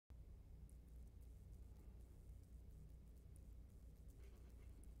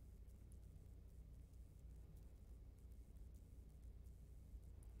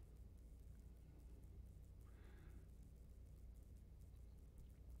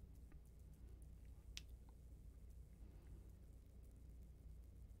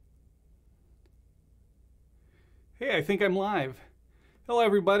Hey, I think I'm live. Hello,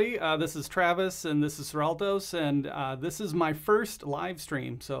 everybody. This is Travis, and this is Seraltos, and this is my first live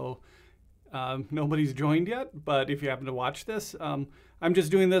stream. So nobody's joined yet, but if you happen to watch this, I'm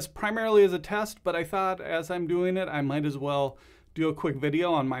just doing this primarily as a test. But I thought, as I'm doing it, I might as well do a quick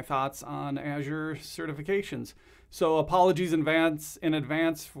video on my thoughts on Azure certifications. So apologies in advance.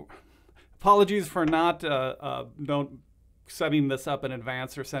 Apologies for not setting this up in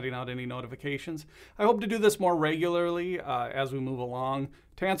advance or sending out any notifications. I hope to do this more regularly as we move along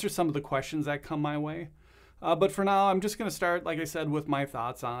to answer some of the questions that come my way. But for now, I'm just going to start, like I said, with my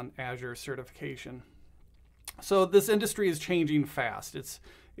thoughts on Azure certification. So this industry is changing fast.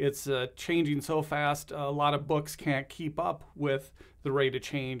 It's changing so fast, a lot of books can't keep up with the rate of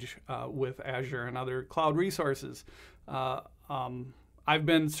change with Azure and other cloud resources. I've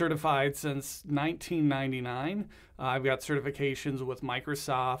been certified since 1999. I've got certifications with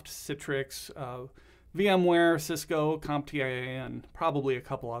Microsoft, Citrix, VMware, Cisco, CompTIA, and probably a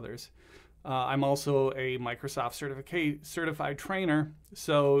couple others. I'm also a Microsoft certified trainer,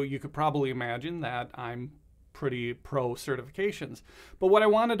 so you could probably imagine that I'm pretty pro certifications. But what I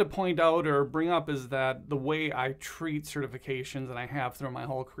wanted to point out or bring up is that the way I treat certifications, and I have through my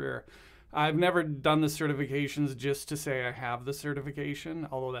whole career, I've never done the certifications just to say I have the certification,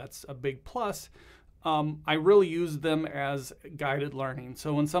 although that's a big plus. I really use them as guided learning.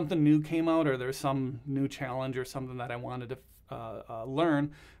 So when something new came out or there's some new challenge or something that I wanted to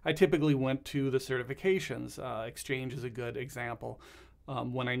learn, I typically went to the certifications. Exchange is a good example.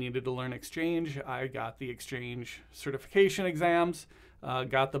 When I needed to learn Exchange, I got the Exchange certification exams,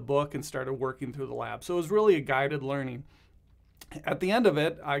 got the book, and started working through the lab. So it was really a guided learning. At the end of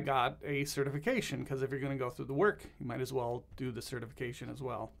it, I got a certification, because if you're going to go through the work, you might as well do the certification as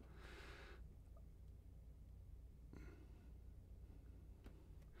well.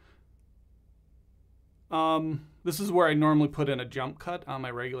 This is where I normally put in a jump cut on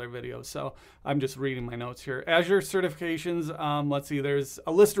my regular videos, so I'm just reading my notes here. Azure certifications, let's see, there's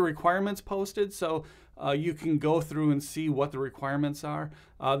a list of requirements posted, so you can go through and see what the requirements are.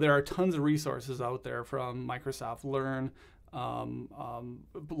 There are tons of resources out there from Microsoft Learn,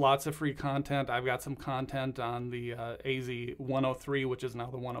 lots of free content. I've got some content on the AZ 103, which is now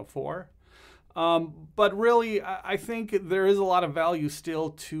the 104. But really, I think there is a lot of value still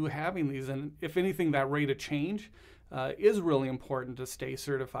to having these, and if anything, that rate of change is really important to stay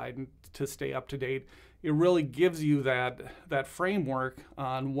certified and to stay up to date. It really gives you that framework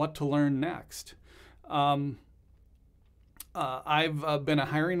on what to learn next. I've been a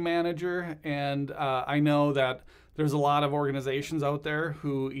hiring manager, and I know that there's a lot of organizations out there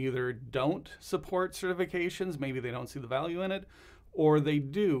who either don't support certifications, maybe they don't see the value in it, or they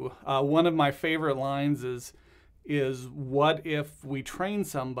do. One of my favorite lines is what if we train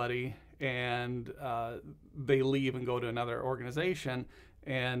somebody and they leave and go to another organization,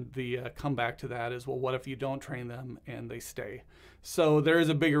 and the comeback to that is, well, what if you don't train them and they stay? So there is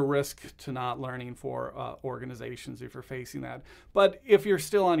a bigger risk to not learning for organizations if you're facing that. But if you're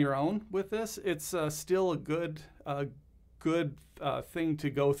still on your own with this, it's still a good thing to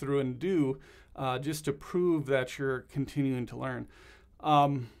go through and do just to prove that you're continuing to learn.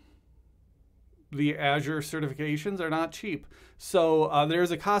 The Azure certifications are not cheap. So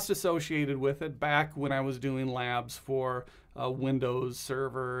there's a cost associated with it. Back when I was doing labs for Windows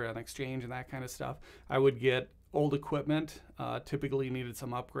Server and Exchange and that kind of stuff, I would get old equipment, typically needed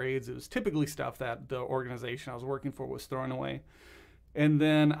some upgrades. It was typically stuff that the organization I was working for was throwing away. And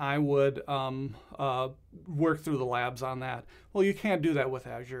then I would work through the labs on that. Well, you can't do that with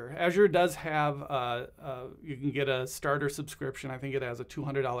Azure. Azure does have, you can get a starter subscription. I think it has a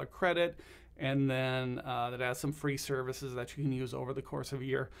 $200 credit, and then that has some free services that you can use over the course of a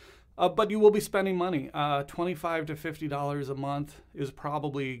year. But you will be spending money. $25 to $50 a month is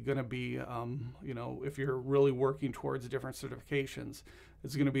probably going to be, you know, if you're really working towards different certifications,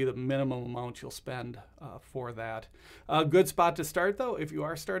 it's going to be the minimum amount you'll spend for that. A good spot to start, though, if you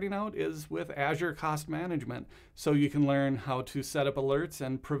are starting out, is with Azure Cost Management. So you can learn how to set up alerts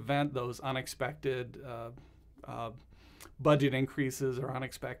and prevent those unexpected budget increases or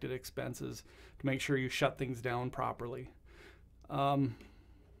unexpected expenses to make sure you shut things down properly.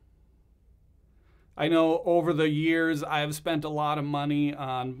 I know over the years I have spent a lot of money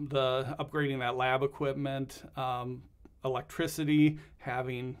on upgrading that lab equipment, electricity,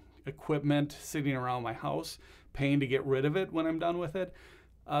 having equipment sitting around my house, paying to get rid of it when I'm done with it.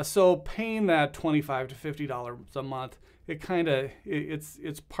 So paying that $25 to $50 a month,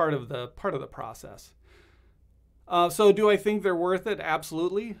 it's part of the process. So do I think they're worth it?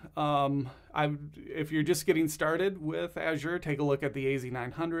 Absolutely. If you're just getting started with Azure, take a look at the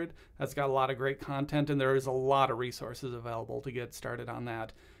AZ900. That's got a lot of great content, and there is a lot of resources available to get started on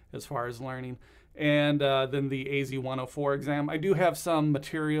that as far as learning. And then the AZ104 exam. I do have some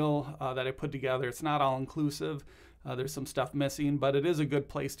material that I put together. It's not all inclusive. There's some stuff missing, but it is a good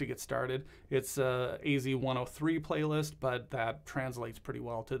place to get started. It's a AZ103 playlist, but that translates pretty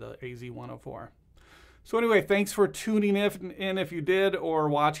well to the AZ104. So anyway, thanks for tuning in if you did, or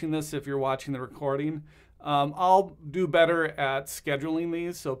watching this if you're watching the recording. I'll do better at scheduling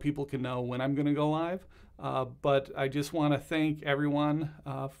these so people can know when I'm going to go live. But I just want to thank everyone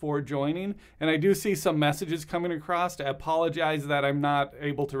for joining. And I do see some messages coming across. I apologize that I'm not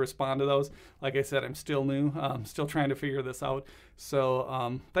able to respond to those. Like I said, I'm still new. I'm still trying to figure this out.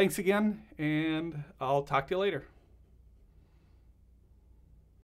 So thanks again, and I'll talk to you later.